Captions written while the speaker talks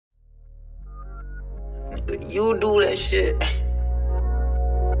You do that shit.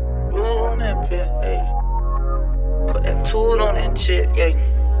 You on that bit, hey. Put that tool on that shit, yeah.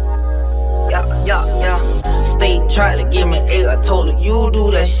 Yeah. State tried to give me 8, I told her you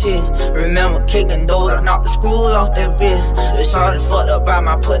do that shit. Remember kicking doors, I knocked the screws off that bitch. The shorty fucked up by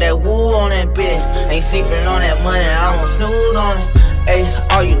my put that woo on that bitch. Ain't sleeping on that money, I won't snooze on it.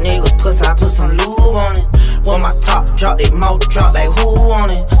 Ayy, all you niggas pussy, I put some lube on it. When my top drop, they mouth drop like who on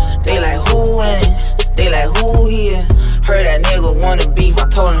it. They like who in it, they like who here. Heard that nigga wanna beef, I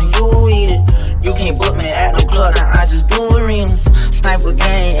told him you eat it. You can't book me at no club, now I just do arenas. Sniper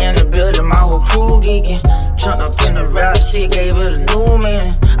gang in the building, my whole crew geeking. Jumped up in the rap shit, gave it a new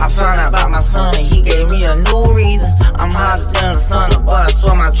meaning. I found out about my son and he gave me a new reason. I'm hotter than the sun, but I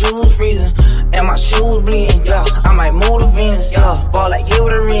swear my jewels freezing. And my shoes bleeding, yeah. I might move to Venus, yeah. Ball like give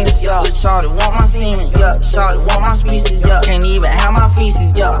it arenas, yeah. Shawty want my semen, yeah. Shawty want my species, yeah. Can't even have my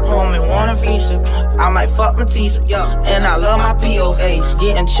feces, yeah. Homie wanna feature, I might fuck my teacher, yeah. And I love my POA,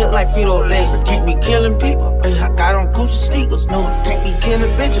 getting chill like Frito-Lay. Can't be killing people, ay, I got on Gucci sneakers, no. Can't be killing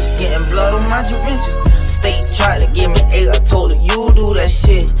bitches, getting blood on my Javinci. State tried to give me 8, I told her you do that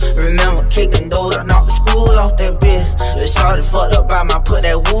shit. Remember kicking